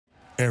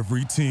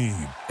Every team,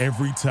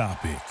 every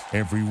topic,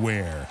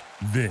 everywhere.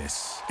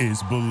 This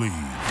is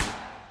Believe.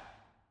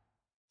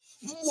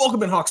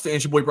 Welcome in, Hawks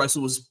fans. Your boy Bryce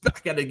Lewis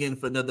back at it again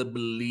for another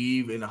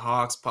Believe in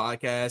Hawks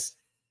podcast.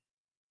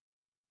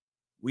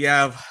 We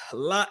have a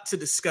lot to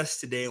discuss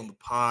today on the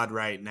pod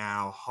right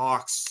now.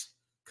 Hawks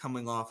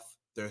coming off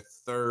their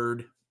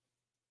third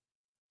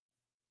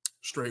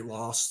straight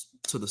loss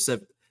to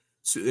the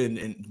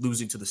and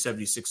losing to the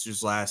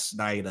 76ers last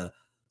night. A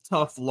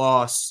tough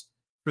loss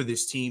for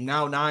this team.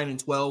 Now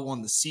 9-12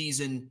 on the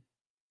season.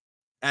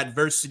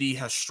 Adversity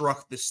has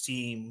struck this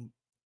team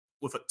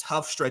with a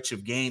tough stretch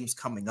of games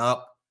coming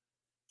up.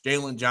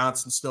 Jalen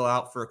Johnson still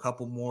out for a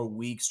couple more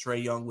weeks.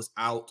 Trae Young was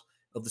out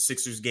of the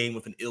Sixers game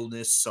with an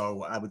illness,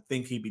 so I would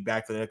think he'd be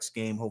back for the next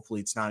game. Hopefully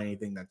it's not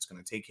anything that's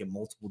going to take him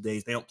multiple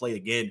days. They don't play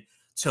again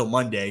till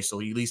Monday, so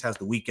he at least has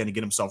the weekend to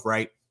get himself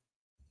right.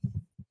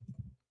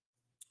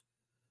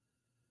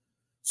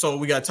 So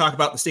we got to talk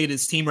about the state of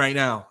this team right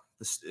now.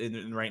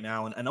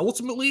 And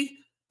ultimately,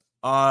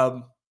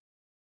 the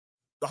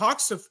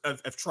Hawks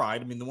have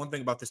tried. I mean, the one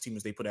thing about this team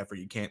is they put effort.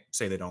 You can't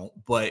say they don't.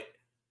 But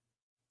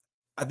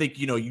I think,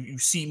 you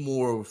see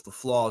more of the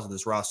flaws of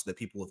this roster that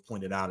people have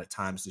pointed out at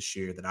times this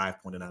year, that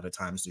I've pointed out at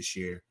times this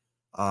year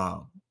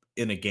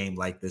in a game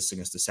like this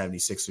against the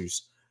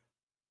 76ers,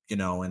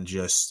 and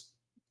just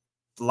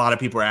a lot of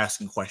people are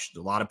asking questions.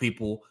 A lot of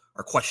people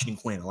are questioning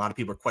Quinn. A lot of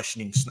people are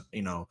questioning,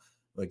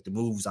 like the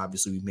moves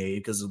obviously we made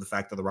because of the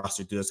fact that the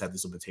roster does have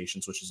these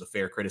limitations, which is a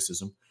fair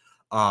criticism.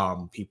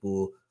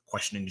 People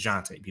questioning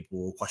DeJounte,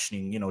 people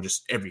questioning,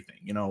 just everything,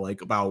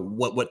 like about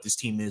what this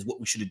team is, what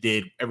we should have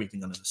did,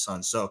 everything under the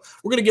sun. So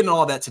we're going to get into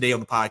all that today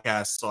on the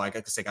podcast. So like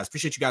I say, guys,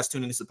 appreciate you guys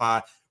tuning into the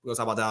pod. We're going to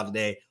talk about that all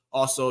today.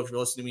 Also, if you're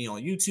listening to me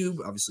on YouTube,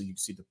 obviously you can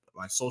see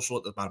my social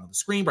at the bottom of the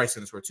screen,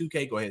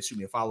 Bryce_2K. Go ahead and shoot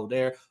me a follow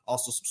there.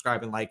 Also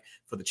subscribe and like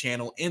for the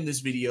channel and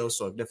this video.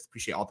 So I definitely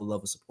appreciate all the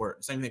love and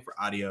support. Same thing for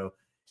audio.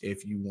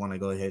 If you want to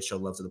go ahead, show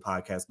love to the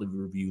podcast, leave a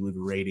review, leave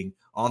a rating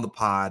on the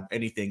pod.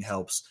 Anything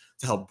helps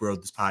to help grow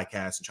this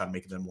podcast and try to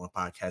make it the number one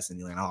podcast in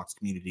the Atlanta Hawks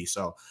community.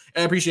 So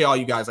I appreciate all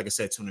you guys, like I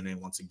said, tuning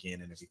in once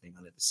again and everything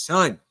under the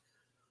sun.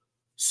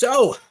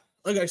 So,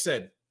 like I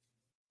said,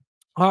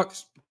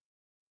 Hawks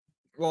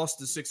lost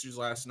the Sixers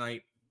last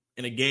night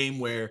in a game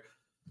where,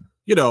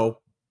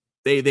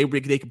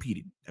 they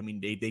competed. I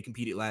mean, they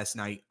competed last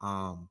night,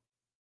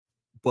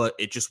 but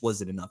it just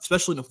wasn't enough,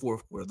 especially in the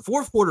fourth quarter. The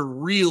fourth quarter,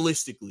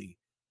 realistically,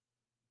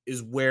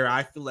 is where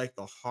I feel like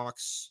the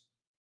Hawks,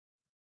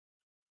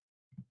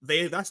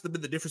 that's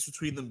been the difference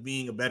between them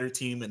being a better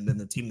team and then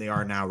the team they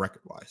are now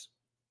record-wise.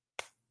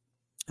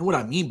 And what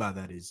I mean by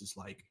that is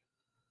like,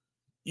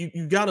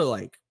 you got to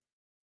like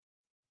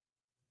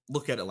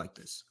look at it like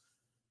this.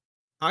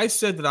 I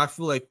said that I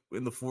feel like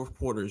in the fourth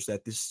quarters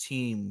that this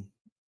team,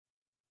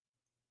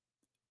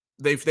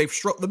 they've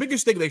struggled. The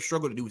biggest thing they've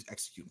struggled to do is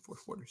execute in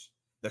fourth quarters.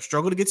 They've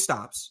struggled to get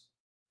stops.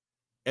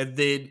 And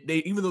then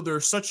even though they're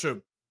such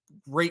a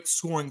great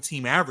scoring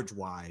team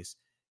average-wise,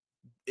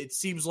 it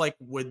seems like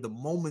when the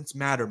moments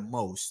matter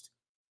most,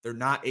 they're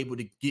not able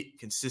to get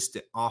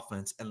consistent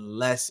offense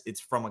unless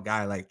it's from a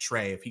guy like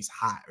Trae, if he's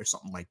hot or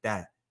something like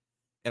that.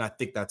 And I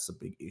think that's a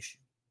big issue.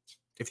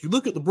 If you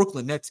look at the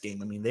Brooklyn Nets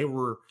game, I mean, they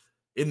were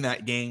in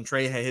that game.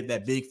 Trae had hit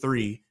that big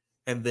three,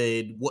 and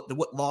then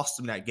what lost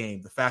them that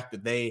game? The fact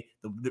that the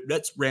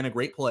Nets ran a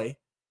great play,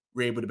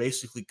 were able to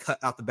basically cut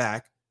out the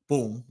back,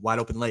 boom, wide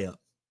open layup.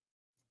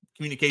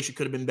 Communication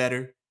could have been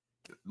better.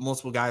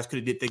 Multiple guys could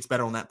have did things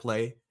better on that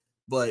play,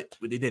 but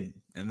they didn't.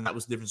 And that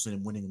was the difference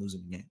between winning and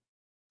losing the game.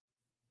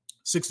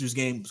 Sixers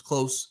game was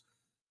close,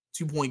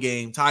 2-point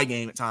game, tie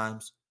game at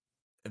times,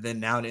 and then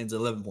now it ends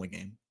an 11-point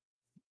game,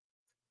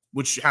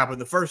 which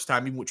happened the first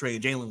time, even with Trae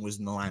and Jalen was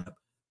in the lineup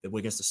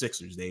against the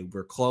Sixers. They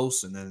were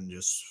close and then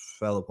just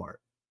fell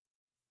apart.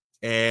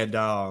 And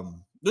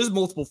there's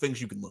multiple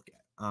things you can look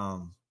at.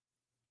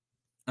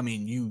 I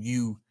mean,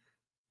 you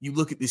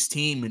look at this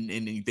team and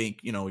you think,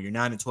 you're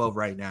 9-12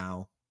 right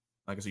now.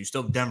 Like I said, you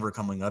still have Denver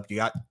coming up. You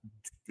got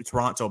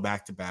Toronto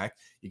back-to-back.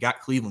 You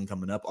got Cleveland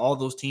coming up. All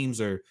those teams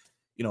are,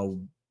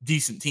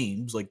 decent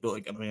teams. Like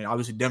I mean,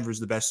 obviously Denver's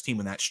the best team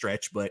in that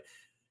stretch, but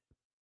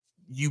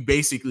you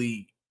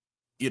basically,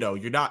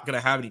 you're not going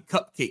to have any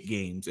cupcake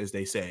games, as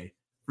they say,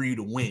 for you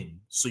to win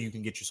so you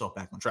can get yourself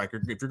back on track.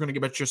 If you're going to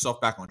get yourself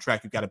back on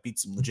track, you've got to beat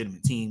some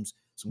legitimate teams,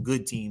 some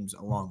good teams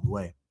along the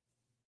way.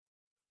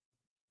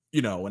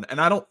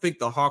 And I don't think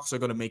the Hawks are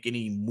going to make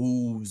any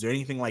moves or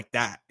anything like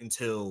that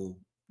until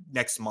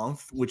next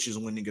month, which is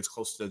when it gets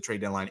close to the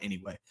trade deadline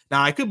anyway.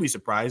 Now, I could be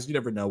surprised. You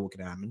never know what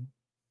could happen.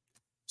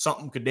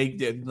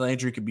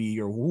 Landry could be,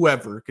 or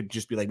whoever could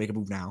just be like, make a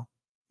move now.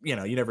 You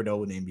never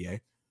know in the NBA.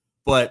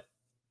 But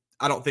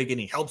I don't think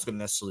any help's going to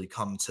necessarily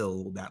come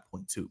till that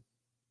point too.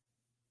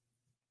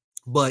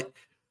 But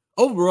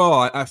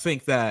overall, I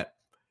think that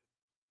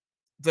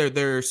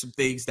there are some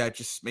things that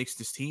just makes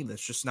this team they're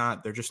just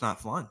not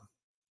fun.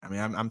 I mean,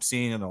 I'm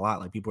seeing it a lot.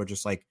 Like people are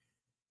just like,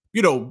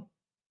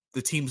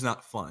 the team's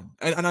not fun,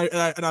 and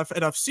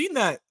I've seen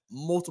that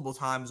multiple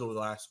times over the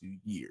last few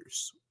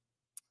years.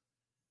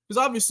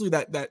 Because obviously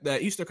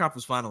that Eastern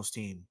Conference Finals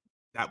team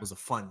that was a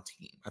fun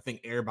team. I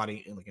think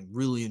everybody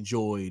really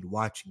enjoyed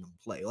watching them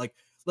play.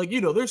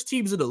 There's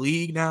teams in the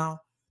league now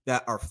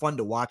that are fun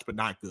to watch but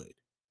not good,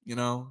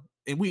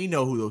 and we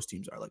know who those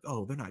teams are. Like,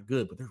 oh, they're not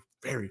good, but they're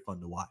very fun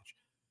to watch.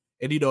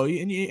 And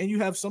you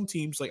have some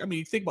teams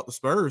you think about the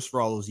Spurs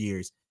for all those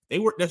years. They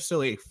weren't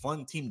necessarily a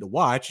fun team to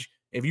watch.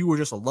 If you were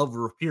just a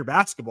lover of pure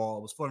basketball,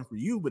 it was fun for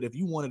you. But if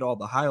you wanted all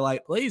the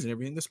highlight plays and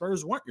everything, the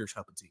Spurs weren't your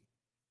cup of tea.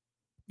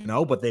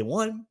 But they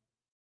won.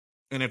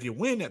 And if you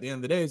win at the end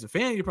of the day as a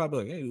fan, you're probably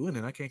like, hey, you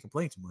winning. I can't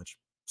complain too much.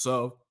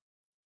 So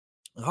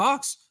the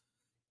Hawks,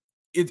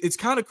 it's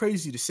kind of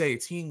crazy to say a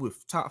team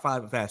with top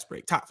 5 in fast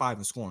break, top 5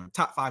 in scoring,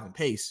 top 5 in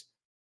pace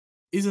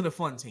isn't a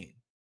fun team.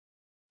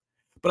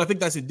 But I think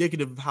that's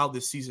indicative of how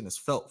this season has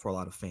felt for a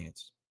lot of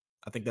fans.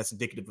 I think that's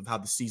indicative of how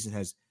the season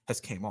has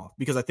came off,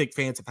 because I think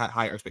fans have had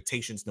higher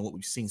expectations than what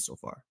we've seen so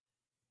far.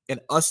 And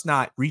us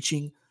not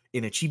reaching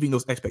and achieving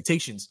those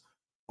expectations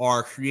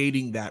are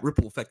creating that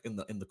ripple effect in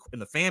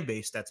the fan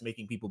base that's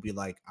making people be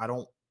like, I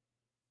don't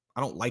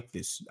like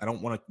this. I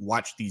don't want to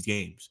watch these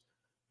games,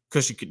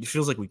 because it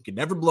feels like we can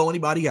never blow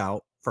anybody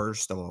out.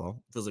 First of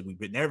all, it feels like we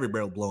could never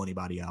blow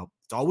anybody out.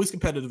 It's always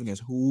competitive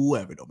against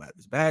whoever, no matter if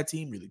it's a bad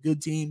team, really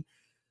good team,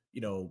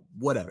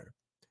 whatever.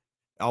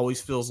 It always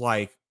feels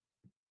like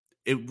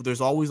there's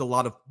always a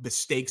lot of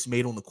mistakes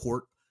made on the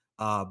court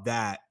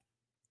that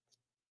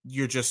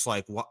you're just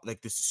like, what?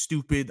 Like, this is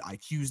stupid.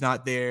 IQ's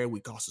not there. We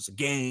cost us a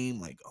game.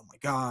 Like, oh my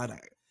God.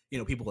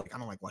 People like, I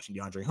don't like watching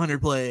DeAndre Hunter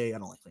play. I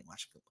don't like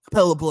watching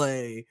Capella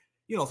play.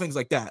 Things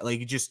like that.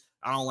 Like,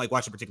 I don't like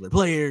watching particular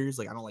players.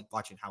 Like, I don't like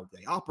watching how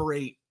they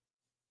operate.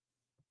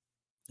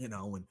 And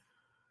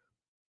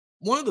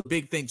one of the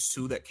big things,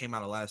 too, that came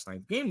out of last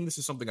night's game, and this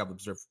is something I've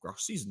observed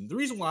across the season, the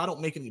reason why I don't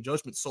make any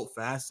judgments so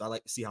fast is I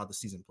like to see how the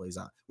season plays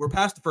out. We're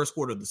past the first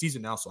quarter of the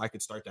season now, so I can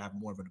start to have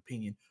more of an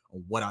opinion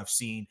on what I've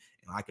seen,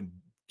 and I can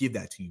give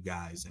that to you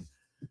guys.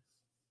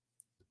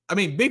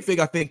 And big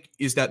thing I think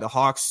is that the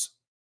Hawks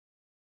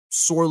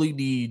sorely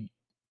need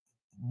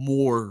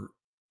more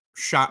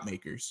shot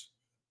makers.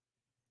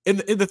 And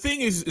the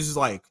thing is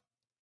like,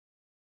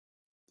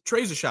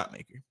 Trey's a shot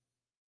maker.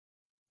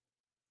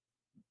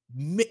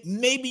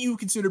 Maybe you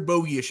consider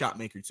Bogey a shot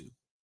maker too.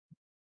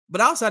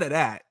 But outside of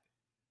that,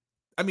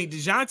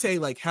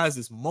 DeJounte has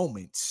his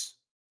moments.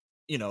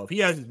 If he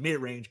has his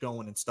mid-range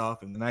going and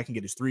stuff, and then I can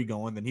get his 3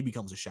 going, then he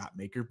becomes a shot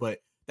maker.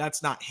 But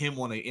that's not him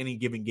on any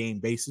given game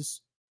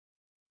basis.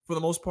 For the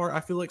most part,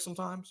 I feel like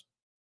sometimes.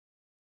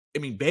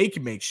 Bay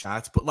can make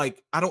shots, but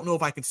I don't know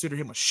if I consider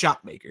him a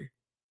shot maker.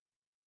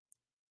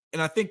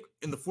 And I think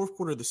in the fourth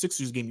quarter of the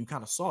Sixers game, you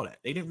kind of saw that.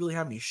 They didn't really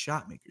have any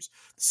shot makers.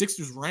 The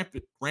Sixers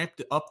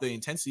ramped up the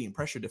intensity and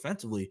pressure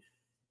defensively,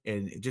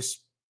 and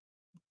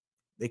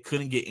they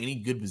couldn't get any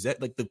good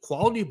possession. The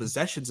quality of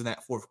possessions in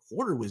that fourth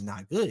quarter was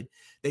not good.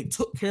 They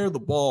took care of the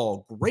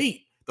ball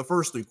great the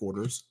first 3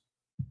 quarters,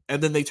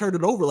 and then they turned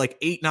it over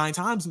 8-9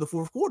 times in the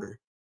fourth quarter.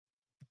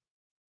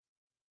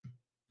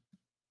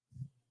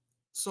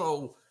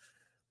 So,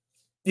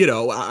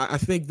 I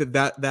think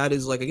that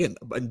is again,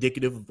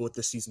 indicative of what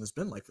this season has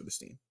been like for this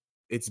team.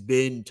 It's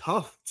been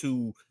tough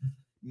to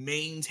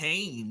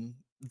maintain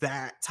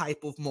that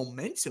type of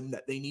momentum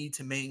that they need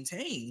to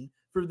maintain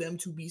for them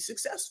to be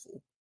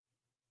successful.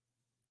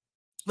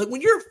 When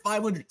you're a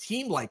 500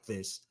 team like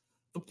this,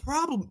 the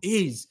problem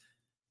is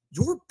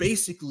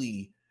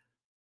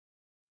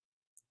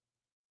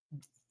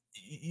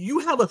you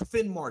have a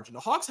thin margin. The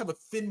Hawks have a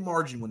thin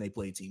margin when they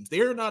play teams.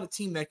 They're not a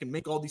team that can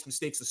make all these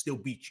mistakes and still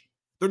beat you.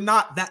 They're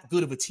not that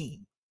good of a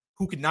team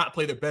who can not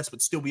play their best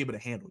but still be able to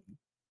handle you.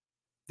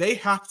 They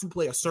have to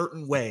play a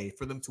certain way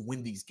for them to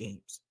win these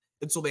games.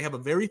 And so they have a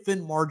very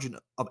thin margin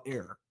of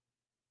error.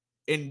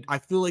 And I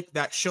feel like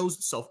that shows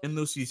itself in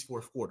these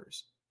fourth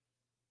quarters.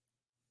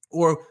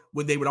 Or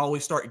when they would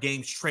always start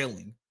games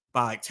trailing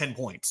by 10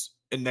 points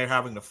and they're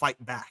having to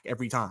fight back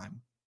every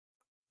time.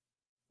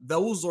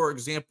 Those are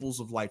examples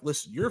of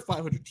listen, you're a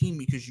 500 team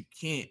because you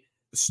can't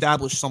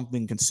establish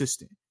something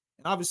consistent.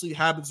 And obviously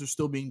habits are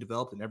still being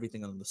developed and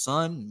everything under the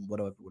sun and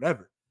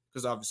whatever.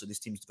 Because obviously this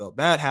team's developed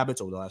bad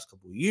habits over the last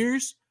couple of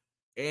years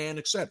and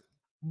etc.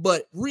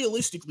 But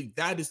realistically,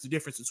 that is the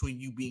difference between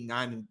you being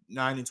 9-12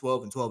 and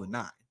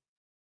 12-9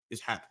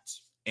 is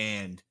habits.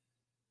 And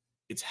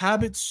it's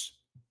habits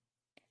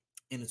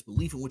and it's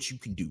belief in what you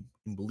can do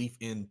and belief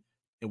in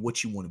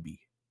what you want to be.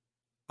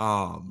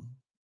 And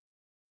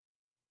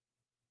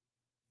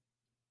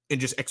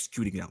just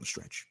executing it down the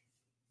stretch.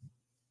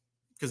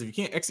 Because if you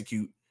can't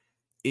execute,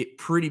 it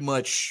pretty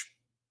much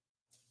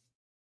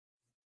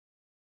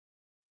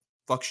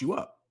fucks you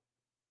up.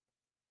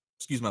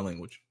 Excuse my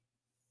language.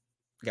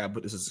 I gotta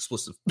put this as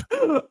explicit.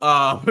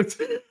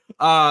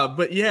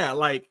 But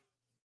yeah,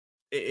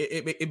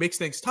 it makes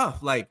things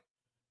tough.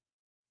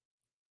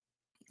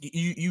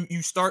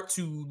 You start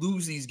to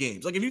lose these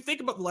games. If you think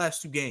about the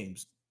last 2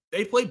 games,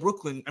 they played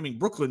Brooklyn.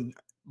 Brooklyn,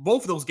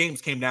 both of those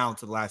games came down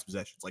to the last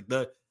possessions.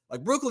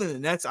 Brooklyn and the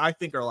Nets, I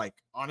think are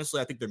honestly,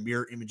 I think they're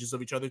mirror images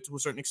of each other to a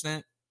certain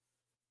extent.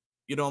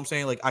 You know what I'm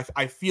saying?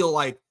 I feel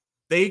like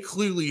they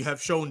clearly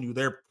have shown you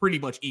they're pretty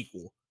much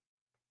equal.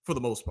 for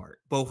the most part,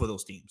 both of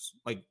those teams.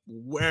 Like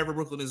wherever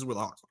Brooklyn is where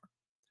the Hawks are.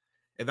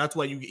 And that's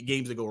why you get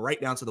games that go right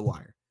down to the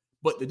wire.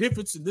 But the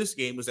difference in this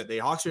game was that the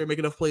Hawks didn't make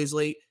enough plays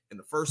late in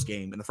the first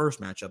game, in the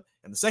first matchup.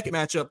 And the second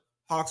matchup,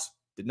 Hawks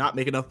did not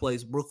make enough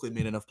plays. Brooklyn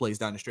made enough plays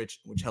down the stretch,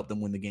 which helped them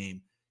win the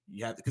game.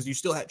 Because you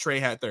still had Trey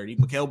had 30,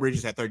 Mikal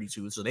Bridges had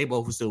 32, so they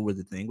both were still with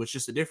the thing. But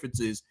just the difference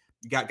is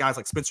you got guys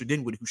like Spencer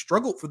Dinwiddie who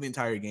struggled for the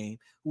entire game,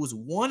 who was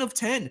 1 of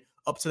 10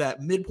 up to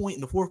that midpoint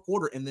in the fourth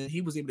quarter, and then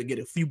he was able to get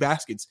a few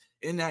baskets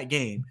in that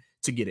game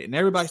to get it. And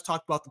everybody's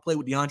talked about the play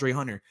with DeAndre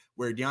Hunter,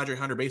 where DeAndre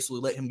Hunter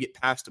basically let him get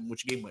past him,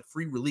 which gave him a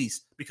free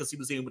release because he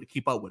was able to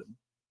keep up with him,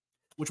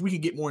 which we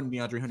can get more into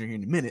DeAndre Hunter here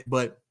in a minute.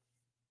 But,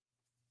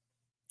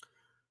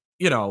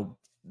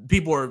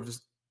 people are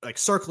just like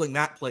circling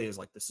that play as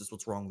like, this is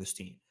what's wrong with this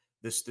team.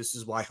 This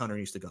is why Hunter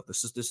needs to go.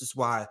 This is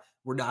why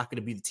we're not going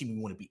to be the team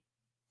we want to be.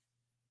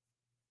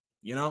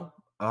 A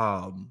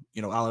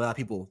lot of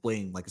people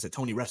blame, like I said,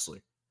 Tony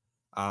Wrestler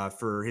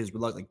for his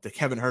like the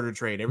Kevin Huerter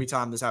trade. Every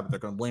time this happens, they're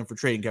going to blame for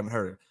trading Kevin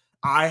Huerter.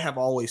 I have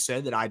always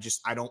said that I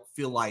don't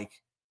feel like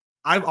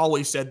I've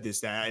always said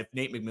this, that if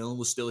Nate McMillan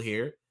was still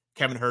here,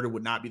 Kevin Huerter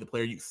would not be the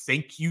player you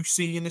think you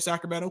see in the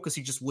Sacramento because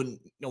he just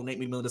wouldn't. Nate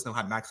McMillan doesn't know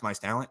how to maximize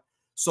talent.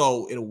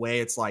 So in a way,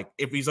 it's like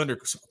if he's under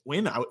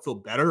Quinn, I would feel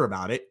better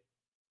about it.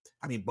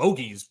 I mean,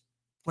 Bogey's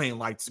playing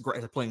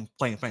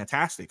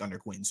fantastic under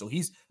Quinn, so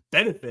he's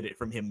benefited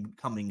from him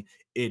coming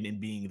in and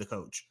being the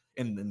coach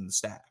and the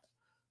staff.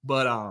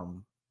 But I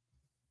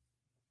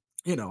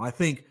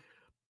think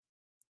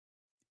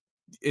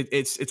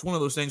it's one of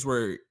those things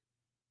where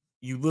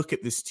you look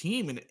at this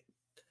team and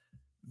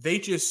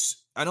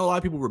I know a lot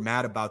of people were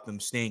mad about them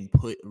staying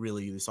put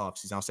really this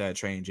offseason outside of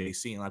Trey and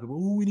JC, and a lot of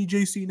people, we need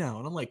JC now,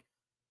 and I'm like,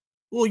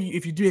 well,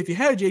 if you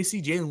had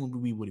JC, Jalen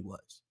would be what he was.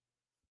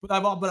 But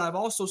I've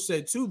also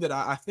said too that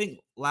I think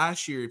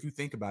last year, if you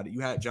think about it, you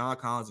had John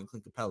Collins and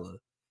Clint Capella,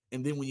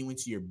 and then when you went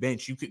to your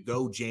bench, you could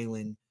go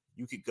Jalen,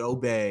 you could go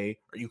Bay,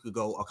 or you could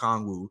go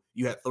Okongwu.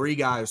 You had 3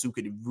 guys who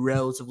could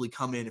relatively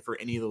come in for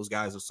any of those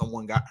guys if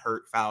someone got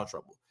hurt, foul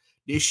trouble.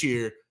 This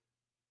year,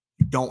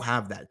 you don't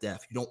have that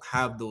depth. You don't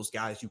have those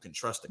guys you can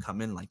trust to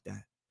come in like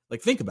that.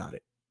 Like, think about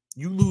it.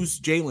 You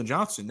lose Jalen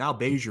Johnson, now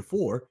Bay's your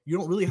 4. You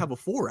don't really have a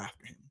 4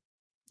 after him.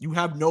 You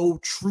have no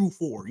true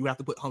 4. You have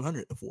to put Hunter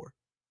at the 4.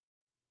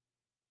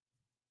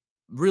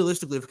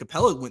 Realistically, if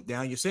Capella went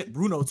down, you sent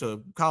Bruno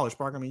to College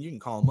Park. I mean, you can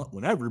call him up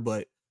whenever,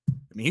 but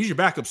I mean, he's your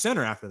backup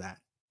center after that.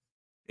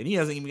 And he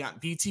hasn't even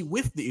gotten PT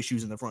with the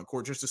issues in the front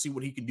court just to see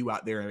what he can do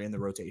out there in the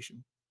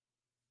rotation.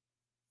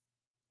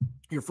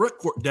 Your front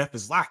court depth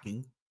is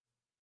lacking.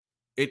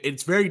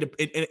 It's very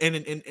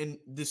and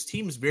this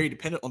team is very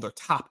dependent on their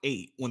top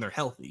 8 when they're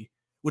healthy,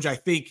 which I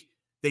think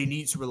they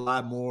need to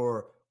rely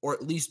more or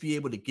at least be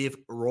able to give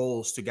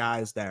roles to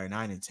guys that are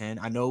 9 and 10.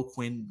 I know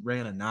Quinn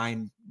ran a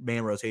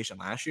 9-man rotation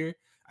last year.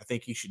 I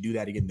think he should do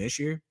that again this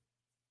year.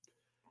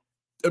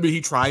 I mean, he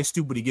tries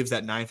to, but he gives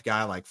that 9th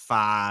guy like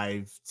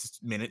 5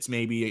 minutes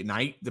maybe at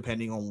night,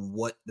 depending on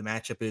what the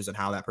matchup is and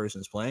how that person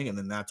is playing. And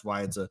then that's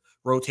why it's a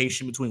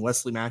rotation between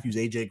Wesley Matthews,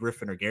 AJ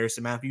Griffin, or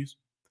Garrison Matthews,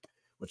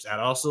 which that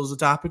also is a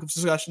topic of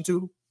discussion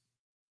too.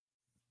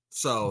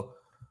 So,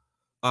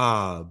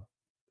 and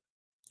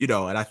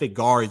I think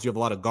guards, you have a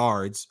lot of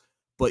guards,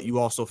 but you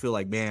also feel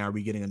like, man, are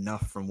we getting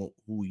enough from who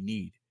we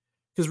need?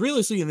 Because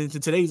realistically, in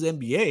today's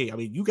NBA, I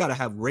mean, you got to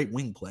have great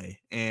wing play.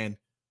 And,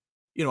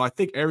 I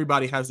think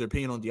everybody has their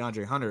opinion on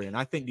DeAndre Hunter. And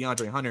I think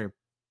DeAndre Hunter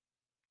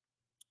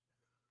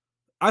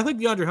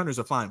is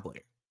a fine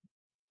player.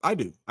 I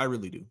do. I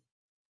really do.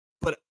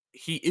 But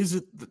he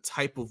isn't the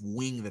type of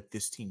wing that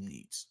this team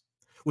needs,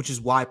 which is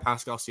why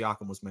Pascal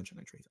Siakam was mentioned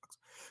in trade talks.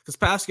 Because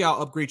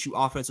Pascal upgrades you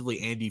offensively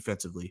and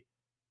defensively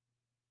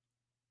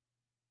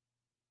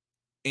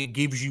and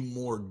gives you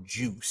more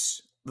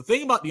juice. The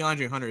thing about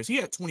DeAndre Hunter is he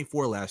had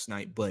 24 last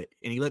night, and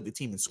he led the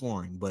team in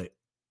scoring,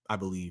 I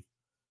believe.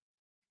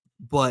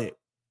 But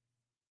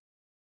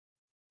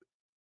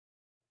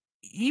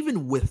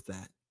even with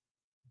that,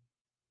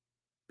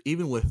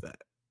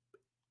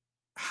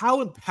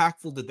 how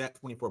impactful did that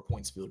 24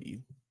 points feel to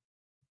you?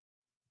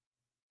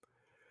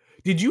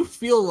 Did you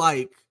feel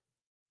like,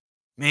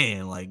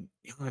 man, like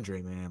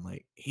DeAndre, man,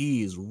 like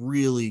he is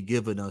really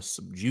giving us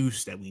some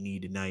juice that we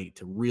need tonight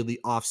to really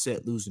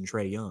offset losing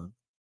Trae Young?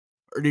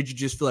 Or did you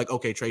just feel like,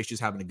 okay, Trae's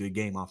just having a good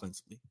game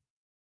offensively?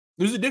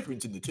 There's a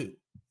difference in the two.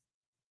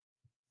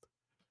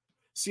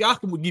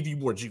 Siakam would give you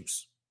more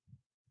juice.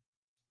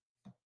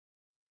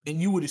 And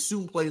you would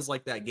assume plays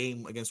like that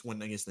game against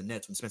the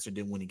Nets when Spencer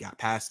did when he got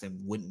past him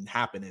wouldn't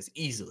happen as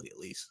easily, at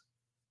least.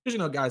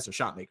 Because, guys are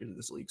shot makers in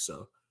this league.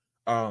 So,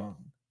 I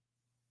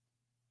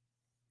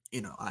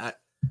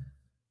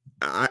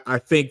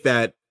think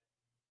that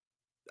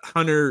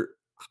Hunter,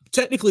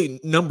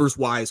 technically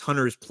numbers-wise,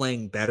 Hunter is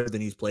playing better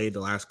than he's played the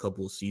last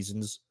couple of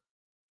seasons.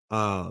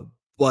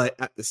 But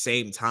at the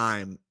same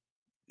time,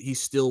 he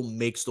still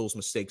makes those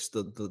mistakes.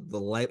 The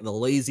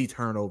lazy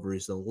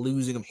turnovers, the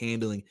losing of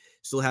handling,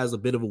 still has a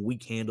bit of a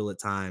weak handle at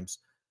times.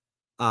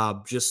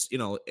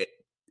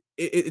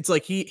 It's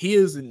like he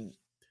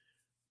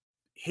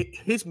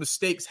his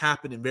mistakes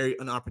happen in very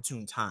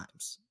inopportune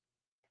times.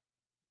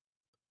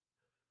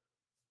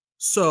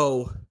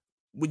 So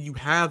when you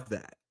have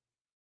that,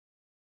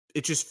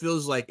 it just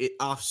feels like it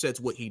offsets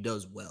what he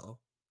does well.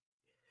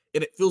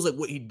 And it feels like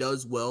what he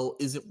does well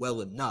isn't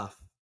well enough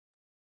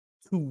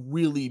to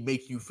really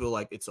make you feel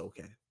like it's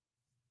okay.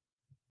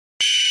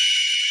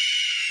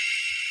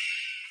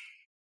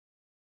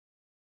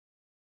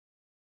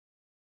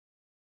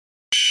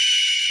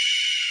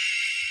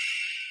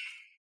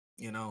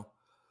 You know?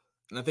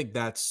 And I think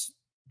that's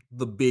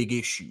the big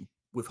issue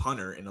with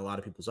Hunter in a lot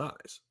of people's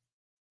eyes.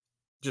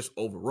 Just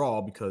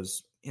overall,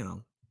 because, you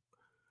know,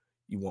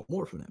 you want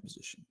more from that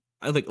position.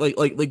 I think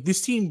like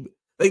this team,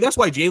 like that's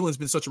why Jalen's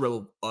been such a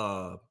real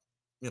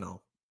you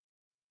know,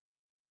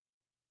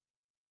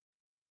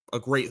 a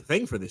great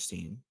thing for this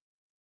team.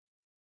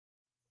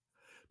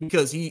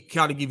 Because he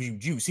kind of gives you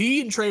juice.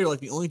 He and Trey are like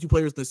the only two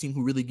players in this team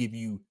who really give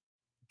you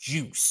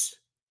juice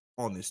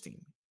on this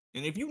team.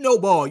 And if you know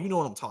ball, you know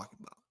what I'm talking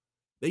about.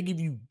 They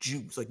give you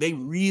juice. Like they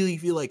really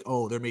feel like,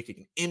 oh, they're making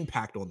an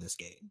impact on this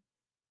game.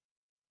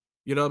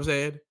 You know what I'm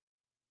saying?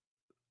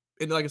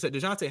 And like I said,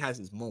 DeJounte has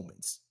his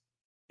moments.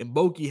 And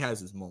Bogey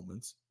has his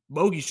moments.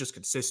 Bogey's just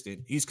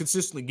consistent. He's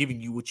consistently giving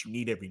you what you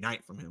need every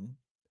night from him,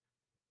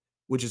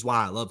 which is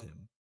why I love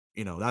him.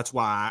 You know, that's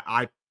why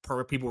I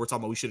people were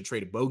talking about we should have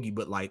traded Bogey,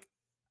 but like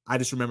I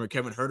just remember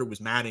Kevin Huerter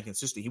was mad and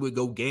consistent. He would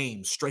go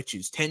games,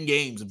 stretches, 10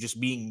 games of just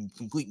being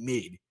complete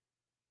mid.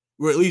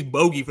 Or at least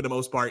Bogey, for the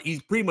most part,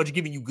 he's pretty much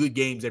giving you good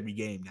games every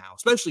game now,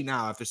 especially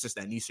now after just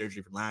that knee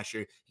surgery from last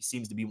year. He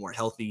seems to be more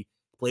healthy,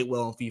 played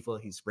well in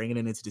FIFA. He's bringing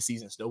it into the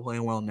season, still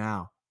playing well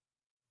now.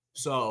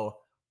 So,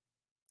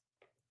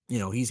 you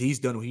know, he's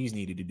done what he's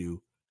needed to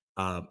do.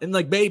 And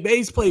like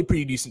Bay's played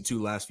pretty decent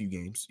too last few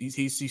games.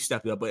 He's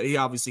stepped up, but he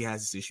obviously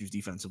has his issues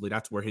defensively.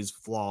 That's where his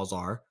flaws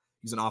are.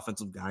 He's an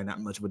offensive guy, not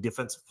much of a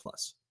defensive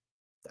plus.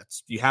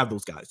 That's you have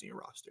those guys in your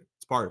roster.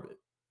 It's part of it.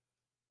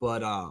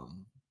 But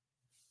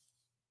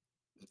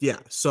yeah.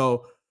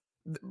 So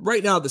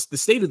right now, the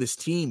state of this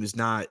team is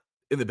not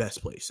in the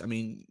best place. I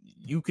mean,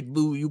 you could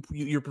lose.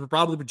 You're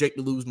probably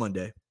projected to lose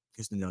Monday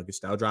against the Nuggets.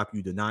 That'll drop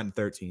you to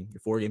 9-13. You're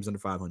 4 games under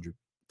 500.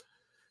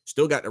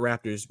 Still got the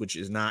Raptors, which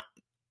is not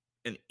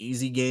an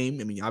easy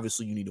game. I mean,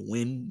 obviously you need to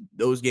win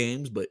those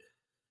games, but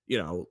you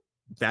know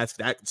that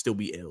could still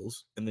be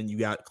ills. And then you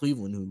got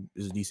Cleveland, who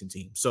is a decent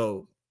team.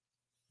 So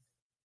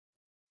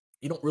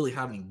you don't really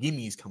have any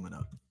gimmies coming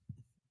up,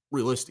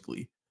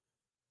 realistically.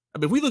 I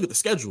mean, if we look at the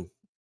schedule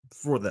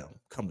for them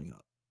coming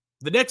up,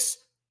 the next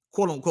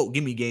quote unquote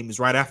gimme game is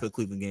right after the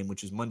Cleveland game,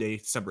 which is Monday,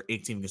 December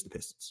 18th against the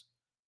Pistons.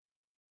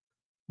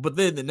 But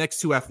then the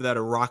next two after that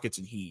are Rockets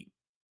and Heat.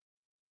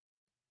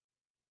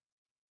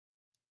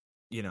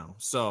 You know,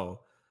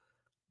 so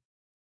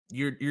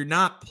you're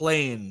not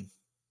playing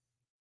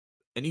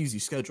an easy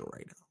schedule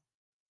right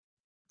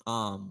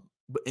now.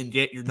 But and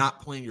yet you're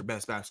not playing your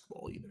best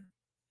basketball either.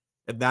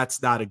 And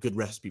that's not a good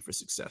recipe for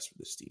success for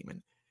this team.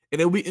 And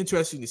it'll be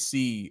interesting to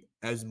see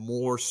as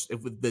more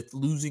if the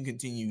losing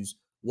continues,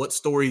 what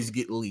stories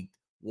get leaked,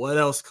 what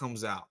else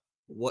comes out,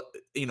 what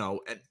you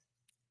know, and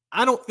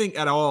I don't think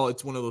at all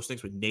it's one of those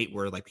things with Nate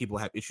where like people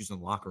have issues in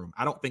the locker room.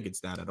 I don't think it's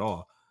that at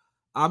all.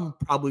 We're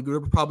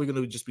probably going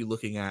to just be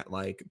looking at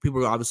like people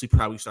will obviously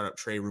probably start up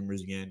Trey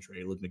rumors again.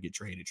 Trey looking to get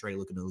traded. Trey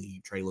looking to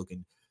leave. Trey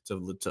looking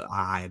to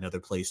eye another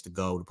place to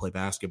go to play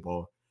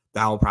basketball.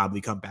 That will probably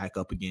come back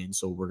up again.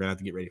 So we're gonna have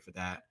to get ready for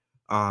that.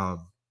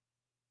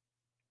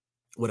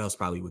 What else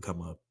probably would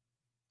come up?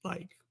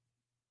 Like,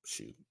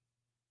 shoot.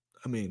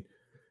 I mean,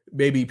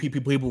 maybe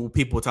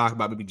people talk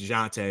about maybe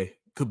DeJounte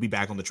could be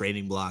back on the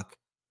trading block.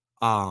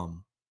 I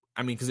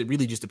mean, because it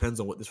really just depends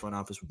on what this front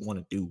office would want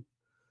to do.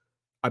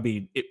 I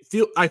mean,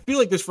 I feel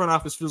like this front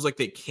office feels like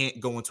they can't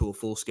go into a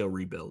full scale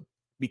rebuild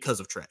because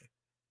of Trey.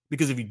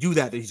 Because if you do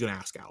that, then he's going to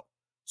ask out.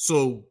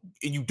 So,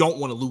 and you don't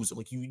want to lose him.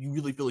 Like you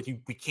really feel like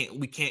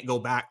we can't go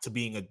back to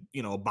being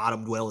a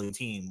bottom dwelling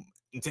team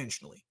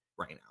intentionally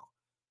right now.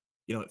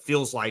 You know, it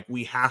feels like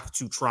we have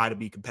to try to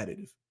be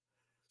competitive.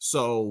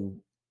 So,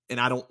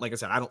 and I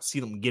don't see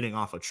them getting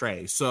off of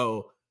Trey.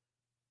 So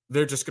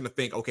they're just going to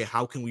think, okay,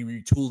 how can we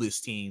retool this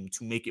team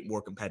to make it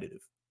more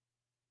competitive?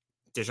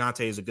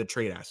 DeJounte is a good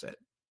trade asset.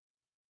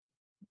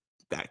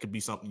 That could be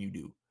something you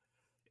do.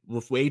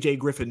 With AJ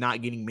Griffin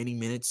not getting many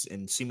minutes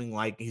and seeming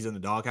like he's in the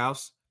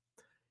doghouse,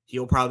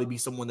 he'll probably be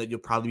someone that you'll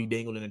probably be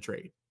dangled in a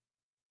trade.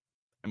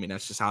 I mean,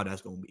 that's just how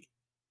that's going to be.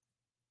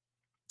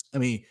 I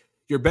mean,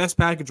 your best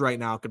package right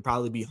now could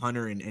probably be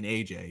Hunter and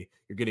AJ.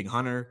 You're getting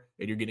Hunter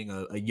and you're getting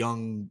a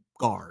young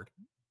guard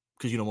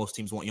because, most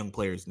teams want young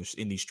players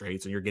in these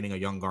trades, and you're getting a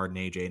young guard in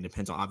AJ, and it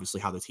depends on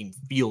obviously how the team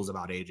feels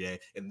about AJ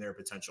and their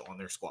potential on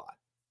their squad.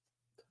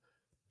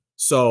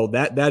 So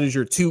that is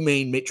your two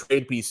main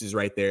trade pieces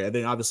right there. And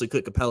then obviously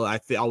Clint Capella,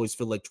 I always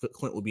feel like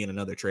Clint will be in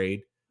another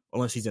trade,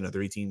 unless he's in a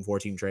 3-team,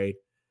 4-team trade,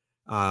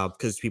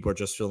 because people are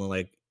just feeling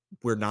like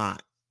we're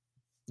not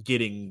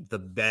getting the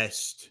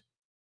best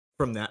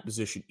from that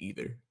position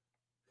either,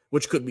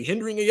 which could be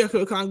hindering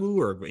Onyeka Okongwu,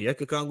 or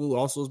Onyeka Okongwu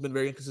also has been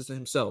very inconsistent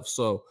himself.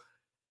 So,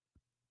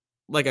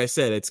 like I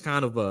said, it's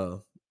kind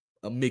of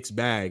a mixed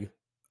bag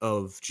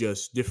of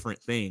just different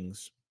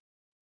things.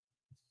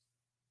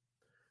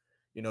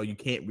 You know, you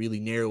can't really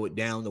narrow it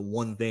down to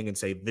one thing and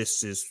say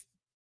this is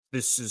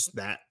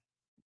that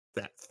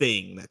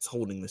thing that's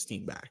holding this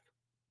team back.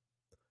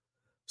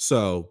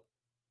 So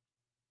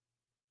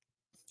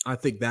I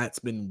think that's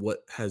been what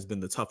has been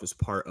the toughest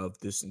part of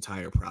this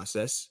entire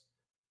process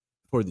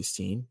for this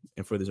team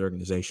and for this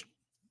organization.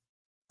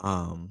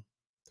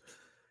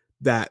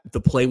 That the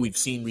play we've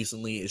seen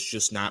recently has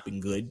just not been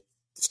good.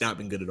 It's not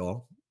been good at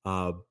all.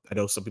 I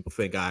know some people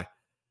think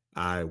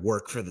I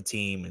work for the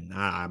team and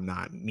I'm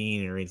not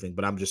mean or anything,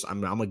 but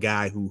I'm a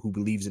guy who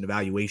believes in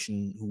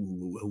evaluation,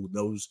 who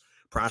knows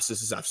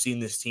processes. I've seen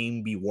this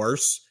team be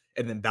worse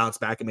and then bounce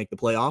back and make the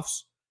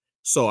playoffs.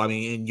 So, I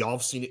mean, and y'all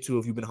have seen it too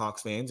if you've been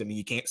Hawks fans. I mean,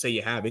 you can't say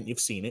you haven't.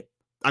 You've seen it.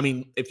 I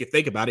mean, if you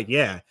think about it,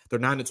 yeah, they're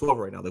 9-12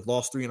 right now. They've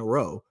lost 3 in a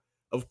row.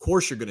 Of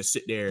course, you're going to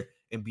sit there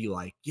and be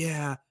like,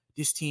 yeah,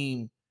 this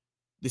team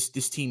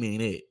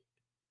ain't it.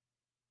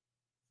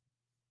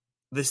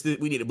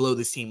 We need to blow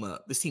this team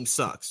up. This team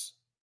sucks.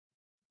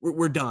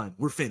 We're done.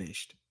 We're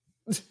finished.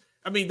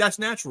 I mean, that's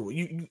natural.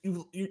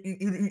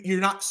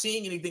 You're not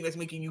seeing anything that's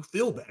making you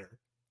feel better.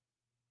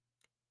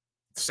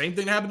 Same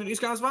thing that happened in the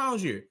East Conference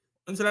Finals year.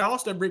 Into that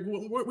All-Star break,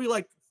 weren't we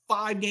like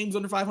 5 games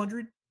under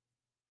 500?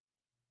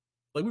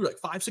 Like we were like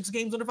 5-6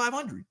 games under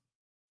 500.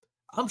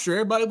 I'm sure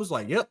everybody was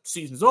like, "Yep,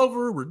 season's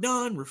over. We're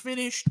done. We're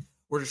finished.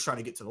 We're just trying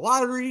to get to the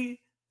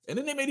lottery." And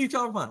then they made the East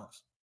Conference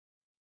Finals.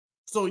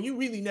 So you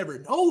really never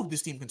know if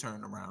this team can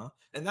turn around,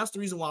 and that's the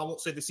reason why I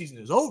won't say the season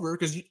is over,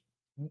 because you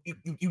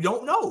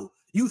don't know.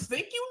 You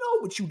think you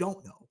know, but you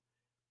don't know.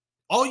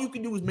 All you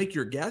can do is make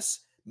your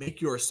guess,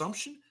 make your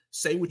assumption,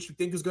 say what you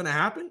think is going to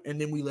happen,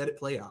 and then we let it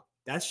play out.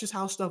 That's just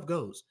how stuff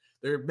goes.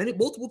 There are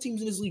multiple teams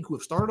in this league who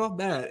have started off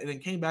bad and then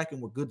came back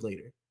and were good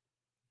later.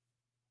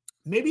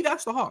 Maybe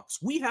that's the Hawks.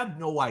 We have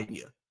no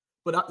idea.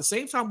 But at the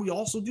same time, we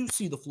also do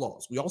see the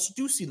flaws. We also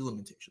do see the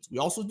limitations. We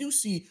also do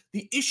see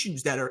the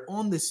issues that are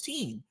on this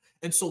team.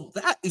 And so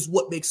that is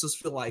what makes us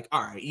feel like,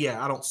 all right,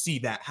 yeah, I don't see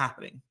that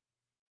happening.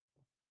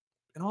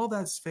 And all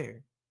that's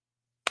fair.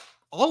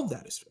 All of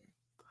that is fair.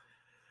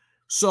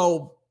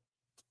 So,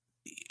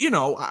 you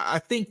know, I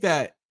think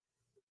that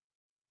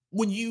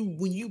when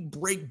you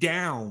break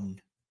down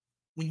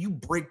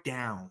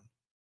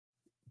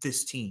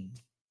this team,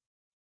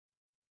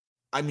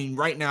 I mean,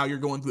 right now you're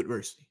going through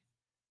adversity.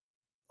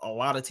 A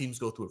lot of teams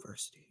go through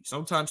adversity.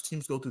 Sometimes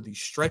teams go through these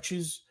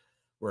stretches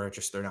where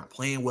they're not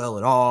playing well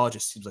at all. It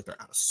just seems like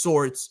they're out of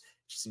sorts.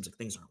 It just seems like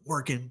things aren't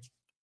working.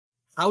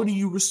 How do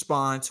you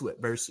respond to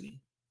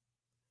adversity?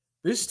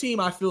 This team,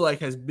 I feel like,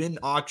 has been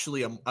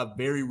actually a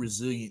very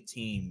resilient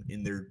team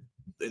in the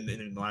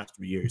last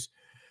 3 years.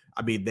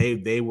 I mean,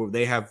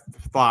 they have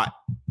fought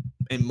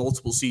in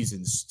multiple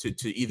seasons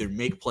to either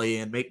make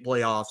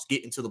playoffs,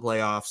 get into the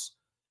playoffs,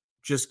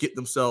 just get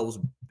themselves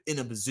in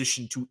a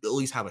position to at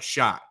least have a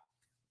shot.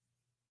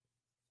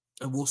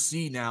 And we'll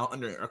see now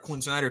under a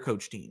Quinn Snyder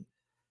coach team,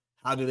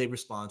 how do they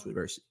respond to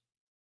adversity?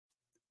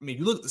 I mean,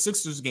 you look at the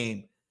Sixers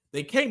game,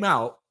 they came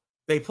out,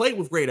 they played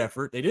with great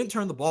effort, they didn't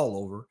turn the ball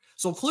over.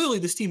 So clearly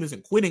this team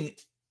isn't quitting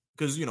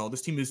because, you know,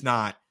 this team is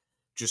not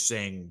just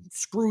saying,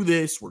 screw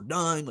this, we're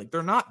done. Like,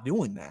 they're not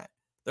doing that.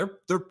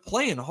 They're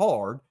playing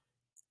hard.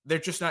 They're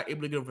just not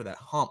able to get over that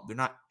hump. They're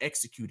not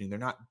executing. They're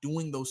not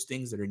doing those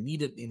things that are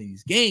needed in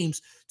these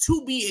games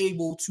to be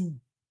able to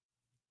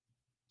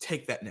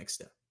take that next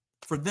step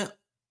for them.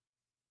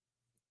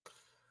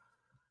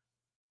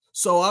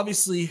 So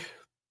obviously,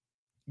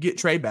 get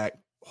Trey back,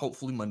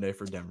 hopefully Monday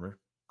for Denver.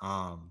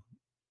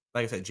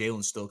 Like I said,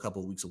 Jalen's still a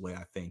couple of weeks away,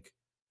 I think.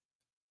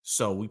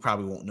 So we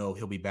probably won't know if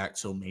he'll be back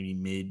till maybe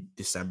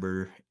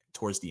mid-December,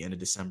 towards the end of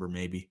December,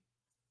 maybe.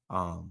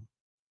 And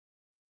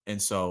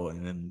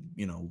then,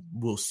 you know,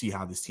 we'll see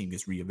how this team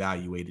gets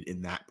reevaluated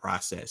in that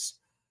process.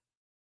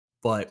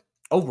 But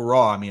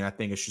overall, I mean, I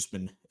think it's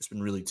been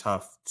really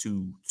tough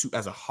to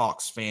as a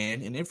Hawks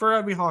fan, and for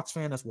every Hawks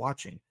fan that's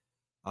watching,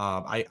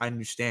 I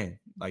understand.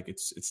 Like,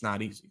 it's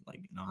not easy. Like,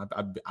 you know,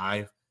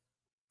 I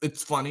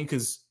it's funny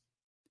because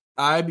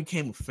I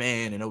became a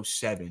fan in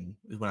 2007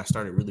 is when I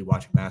started really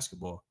watching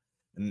basketball.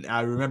 And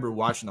I remember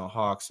watching the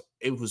Hawks.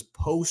 It was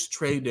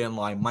post-trade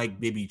deadline Mike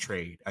Bibby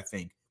trade, I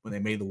think, when they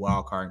made the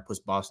wild card and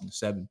pushed Boston to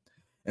 7.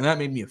 And that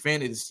made me a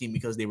fan of this team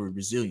because they were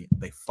resilient.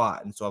 They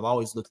fought. And so I've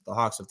always looked at the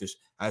Hawks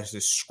as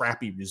this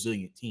scrappy,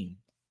 resilient team.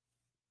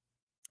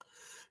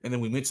 And then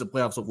we went to the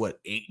playoffs of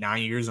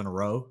 8-9 years in a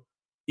row.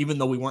 Even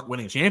though we weren't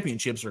winning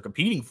championships or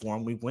competing for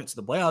them, we went to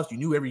the playoffs. You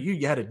knew every year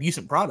you had a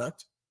decent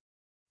product.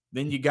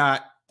 Then you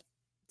got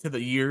to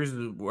the years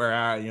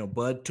where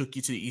Bud took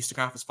you to the Eastern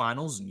Conference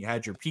Finals and you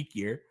had your peak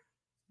year.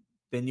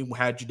 Then you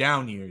had your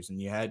down years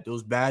and you had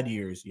those bad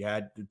years. You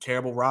had the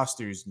terrible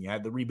rosters and you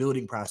had the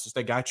rebuilding process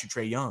that got you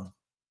Trae Young.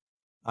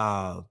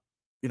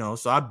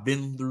 So I've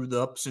been through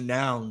the ups and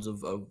downs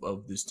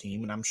of this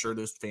team, and I'm sure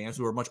there's fans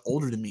who are much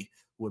older than me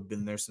who have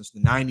been there since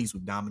the 90s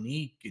with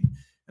Dominique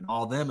and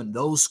all them and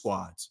those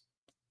squads.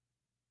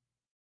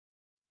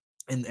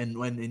 And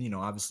when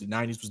obviously the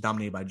 90s was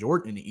dominated by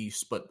Jordan in the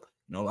East, but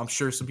I'm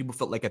sure some people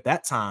felt like at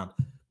that time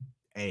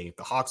hey, if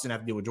the Hawks didn't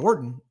have to deal with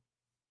Jordan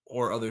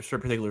or other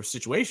particular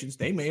situations,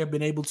 they may have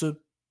been able to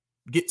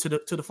get to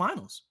the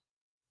finals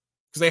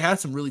because they had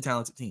some really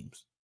talented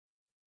teams.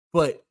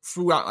 But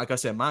throughout, like I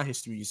said, my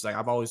history is like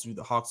I've always viewed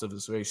the Hawks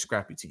as a very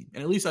scrappy team,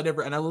 and at least I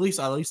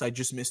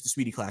just missed the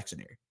Speedy Claxton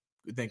era.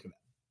 Good thing for that.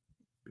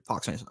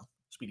 Hawks fans know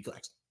Speedy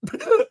Claxton.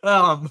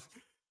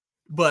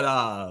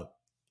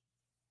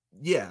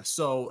 Yeah.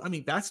 So I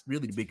mean, that's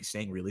really the biggest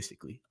thing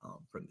realistically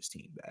from this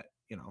team that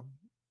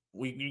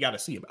you got to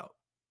see about.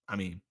 I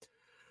mean,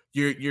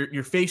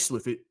 you're faced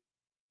with it.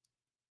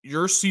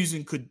 Your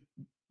season could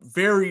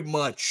very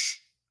much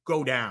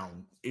go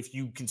down if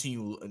you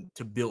continue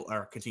to build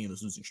or continue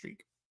this losing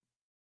streak,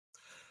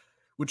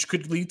 which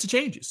could lead to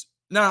changes.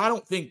 Now, I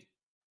don't think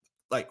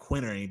like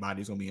Quinn or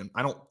anybody's going to be in.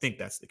 I don't think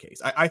that's the case.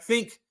 I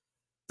think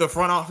the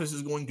front office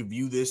is going to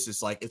view this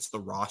as like it's the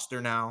roster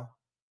now.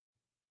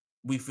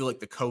 We feel like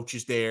the coach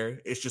is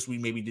there. It's just we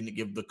maybe didn't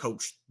give the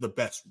coach the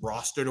best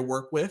roster to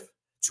work with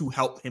to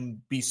help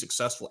him be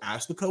successful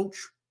as the coach.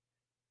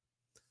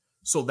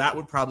 So that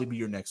would probably be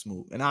your next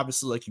move. And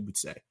obviously, like you would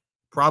say,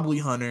 probably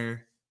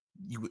Hunter.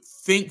 You would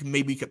think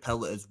maybe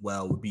Capella as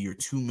well would be your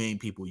two main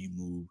people you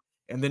move.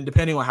 And then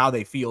depending on how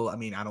they feel, I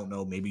mean, I don't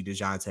know, maybe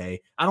DeJounte.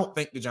 I don't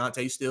think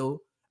DeJounte still.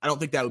 I don't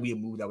think that would be a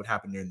move that would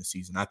happen during the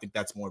season. I think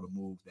that's more of a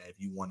move that if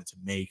you wanted to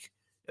make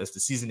as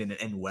the season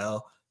didn't end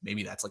well,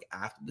 maybe that's like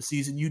after the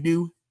season you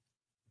do.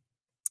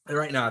 And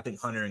right now, I think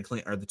Hunter and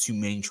Clint are the two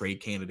main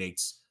trade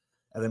candidates.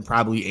 And then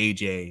probably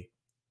AJ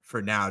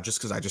for now,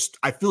 just because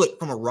I feel like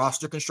from a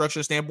roster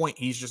construction standpoint,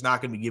 he's just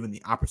not going to be given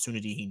the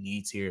opportunity he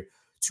needs here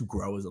to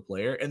grow as a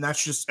player. And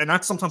that's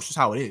sometimes just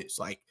how it is.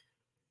 Like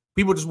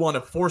people just want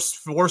to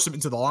force him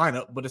into the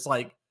lineup, but it's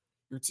like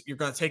you're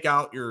going to take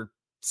out your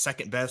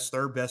second best,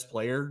 third best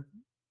player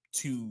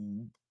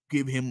to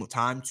give him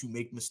time to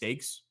make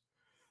mistakes.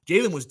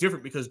 Jalen was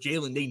different because they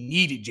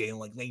needed Jalen.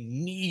 Like they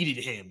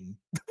needed him.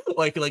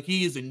 like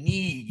he is a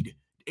need.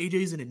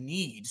 AJ's in a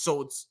need. So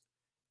it's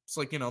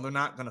like, they're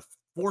not going to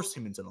force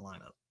him into the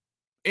lineup.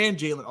 And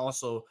Jalen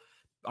also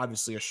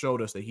obviously has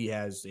showed us that he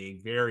has a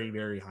very,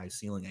 very high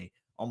ceiling, a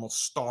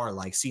almost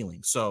star-like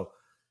ceiling. So,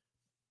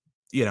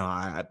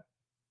 I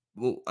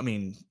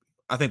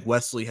think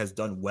Wesley has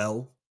done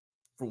well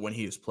for when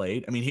he has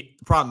played. I mean,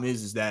 the problem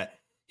is that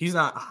he's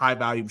not a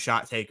high-volume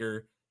shot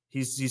taker.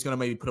 He's going to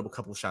maybe put up a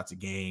couple of shots a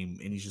game,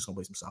 and he's just going to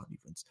play some solid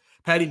defense.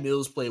 Patty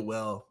Mills played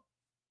well.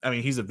 I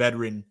mean, he's a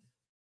veteran.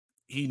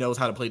 He knows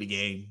how to play the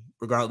game,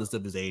 regardless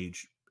of his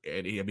age.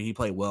 And he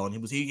played well,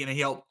 and he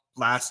helped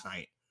last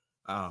night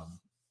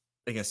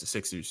against the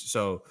Sixers.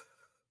 So,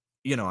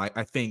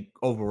 I think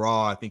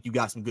overall, I think you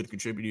got some good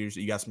contributors.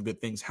 You got some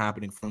good things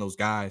happening from those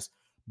guys.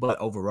 But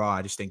overall,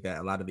 I just think that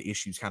a lot of the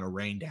issues kind of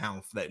rained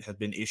down that have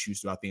been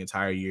issues throughout the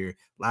entire year.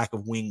 Lack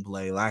of wing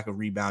play, lack of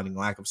rebounding,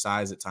 lack of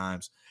size at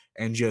times.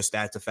 And just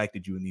that's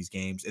affected you in these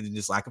games. And then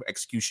just lack of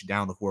execution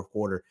down the fourth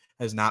quarter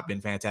has not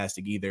been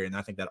fantastic either. And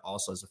I think that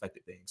also has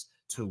affected things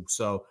too.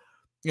 So,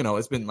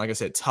 it's been, like I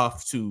said,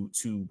 tough to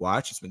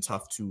watch. It's been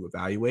tough to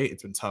evaluate.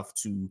 It's been tough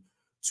to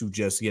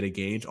just get a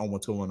gauge on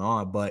what's going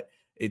on. But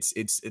it's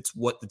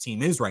what the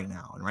team is right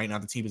now. And right now,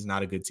 the team is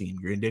not a good team.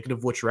 You're indicative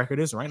of what your record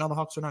is. And right now, the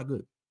Hawks are not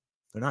good.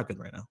 They're not good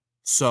right now.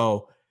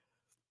 So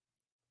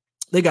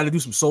they got to do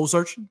some soul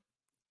searching.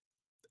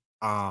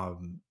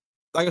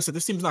 Like I said,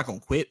 this team's not going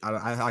to quit.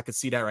 I could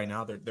see that right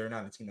now. They're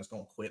not a team that's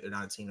going to quit. They're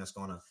not a team that's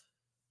going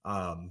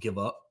to give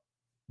up.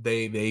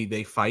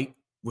 They fight,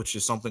 which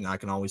is something I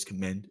can always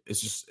commend.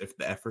 It's just if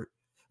the effort,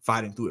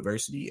 fighting through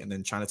adversity, and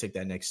then trying to take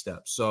that next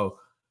step. So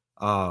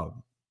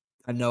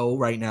I know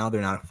right now they're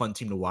not a fun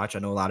team to watch. I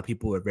know a lot of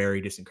people are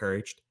very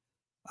disencouraged,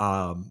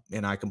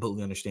 and I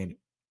completely understand it.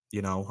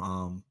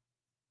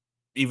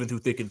 Even through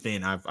thick and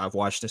thin, I've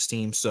watched this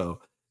team,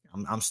 so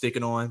I'm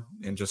sticking on,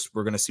 and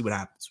we're gonna see what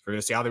happens. We're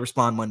gonna see how they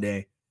respond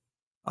Monday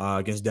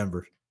against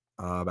Denver.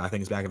 I think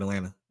it's back in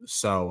Atlanta,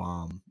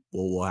 so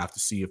we'll have to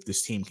see if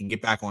this team can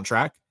get back on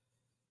track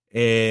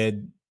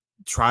and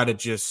try to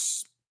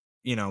just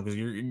because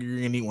you're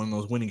gonna need one of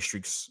those winning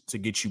streaks to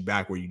get you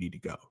back where you need to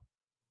go.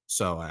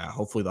 So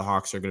hopefully the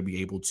Hawks are gonna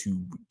be able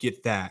to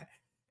get that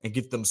and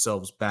get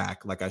themselves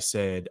back, like I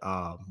said,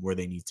 where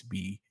they need to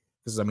be.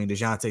 Because,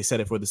 DeJounte said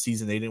it for the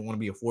season. They didn't want to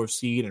be a fourth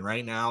seed. And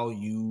right now,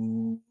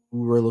 you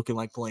were looking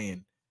like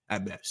playing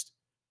at best.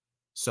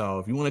 So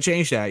if you want to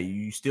change that,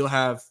 you still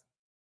have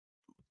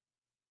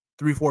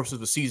 3/4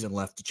 of the season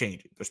left to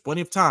change it. There's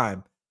plenty of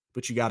time,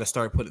 but you got to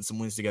start putting some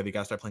wins together. You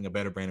got to start playing a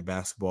better brand of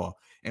basketball.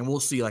 And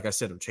we'll see, like I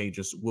said, if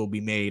changes will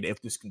be made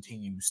if this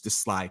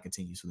slide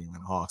continues for the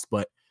Atlanta Hawks.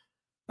 But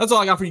that's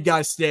all I got for you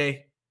guys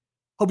today.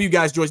 Hope you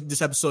guys enjoyed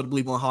this episode of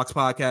Believe on Hawks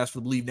podcast for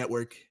the Believe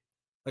Network.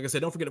 Like I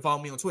said, don't forget to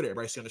follow me on Twitter at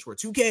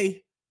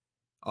Bryce_2K.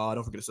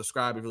 Don't forget to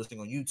subscribe if you're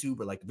listening on YouTube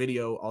or like the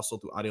video. Also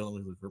through audio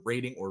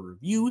rating or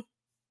review.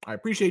 I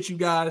appreciate you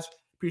guys.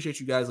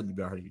 Let me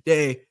be part of your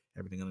day.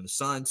 Everything under the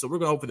sun. So we're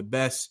gonna hope for the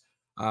best.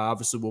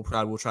 Obviously, we'll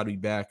try to be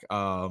back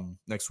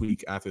next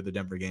week after the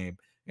Denver game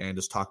and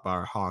just talk about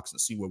our Hawks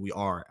and see where we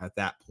are at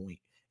that point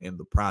in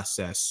the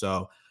process.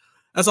 So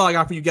that's all I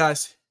got for you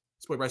guys.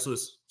 It's boy Bryce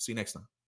Lewis. See you next time.